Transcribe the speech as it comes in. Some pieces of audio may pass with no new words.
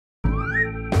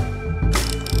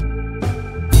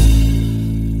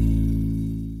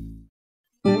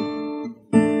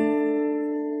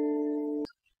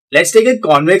Let's take a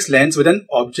convex lens with an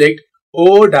object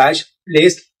O'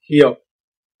 placed here.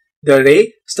 The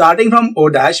ray starting from O'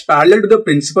 parallel to the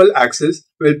principal axis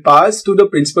will pass to the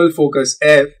principal focus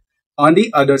F on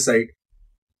the other side.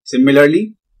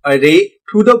 Similarly, a ray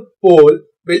through the pole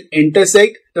will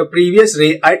intersect the previous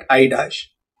ray at I'.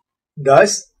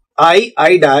 Thus, I'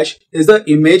 is the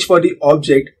image for the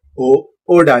object O'.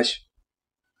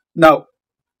 Now,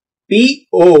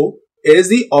 PO is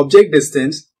the object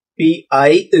distance,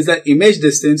 PI is the image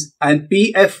distance, and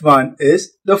PF1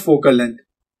 is the focal length.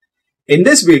 In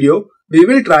this video, we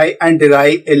will try and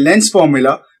derive a lens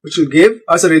formula which will give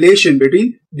us a relation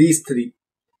between these three.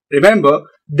 Remember,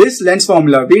 this lens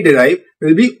formula we derive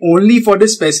will be only for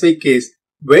this specific case,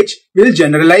 which will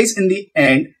generalize in the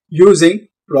end using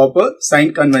proper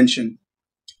sign convention.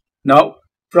 Now,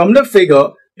 from the figure,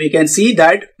 we can see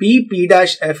that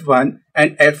P'(F1)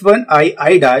 and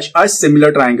F1'(I') are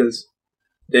similar triangles.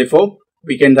 Therefore,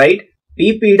 we can write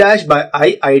P' by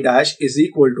I' is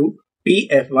equal to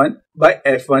Pf1 by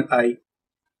F1i.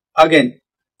 Again,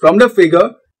 from the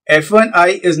figure,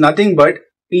 F1i is nothing but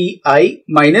Pi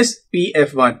minus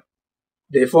Pf1.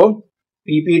 Therefore,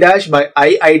 P' by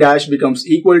I' becomes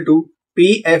equal to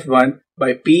Pf1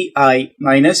 by Pi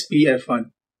minus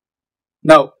Pf1.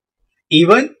 Now,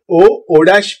 even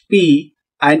O'P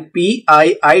and Pii'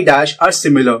 are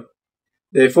similar.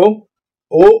 Therefore,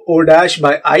 O'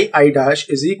 by I'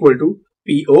 is equal to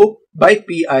Po by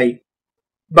Pi.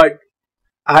 But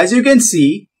as you can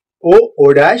see, O'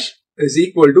 is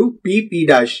equal to P'.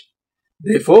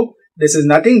 Therefore, this is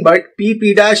nothing but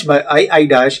P' by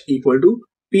I' equal to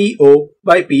Po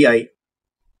by Pi.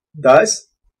 Thus,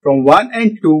 from 1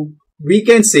 and 2, we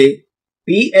can say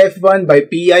Pf1 by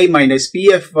Pi minus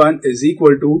Pf1 is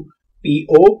equal to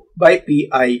Po by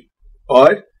Pi,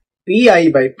 or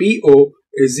Pi by Po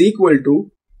is equal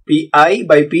to Pi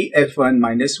by Pf1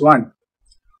 minus 1.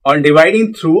 On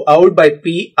dividing throughout by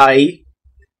Pi,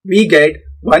 we get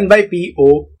 1 by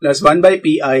Po plus 1 by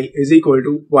Pi is equal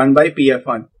to 1 by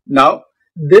Pf1. Now,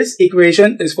 this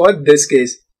equation is for this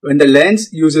case. When the lens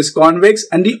uses convex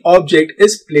and the object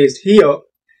is placed here,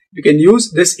 we can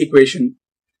use this equation.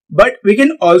 But we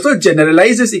can also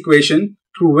generalize this equation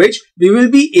through which we will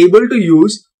be able to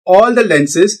use all the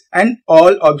lenses and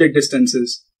all object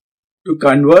distances. To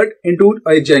convert into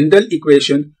a general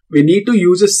equation, we need to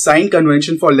use a sign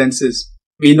convention for lenses.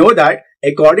 We know that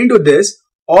according to this,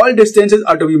 all distances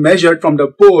are to be measured from the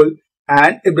pole,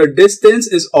 and if the distance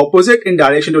is opposite in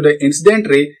direction to the incident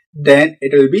ray, then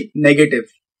it will be negative.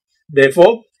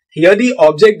 Therefore, here the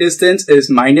object distance is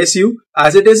minus u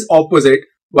as it is opposite,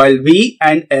 while V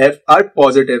and F are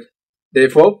positive.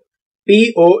 Therefore,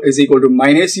 PO is equal to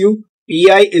minus U,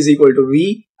 PI is equal to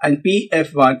V, and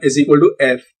PF1 is equal to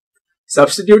F.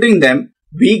 Substituting them,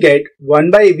 we get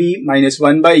 1 by V minus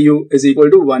 1 by U is equal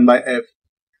to 1 by F.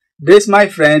 This, my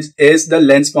friends, is the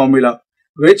lens formula,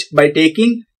 which by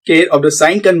taking care of the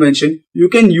sign convention, you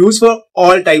can use for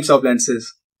all types of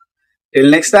lenses. Till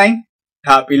next time,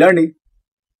 happy learning.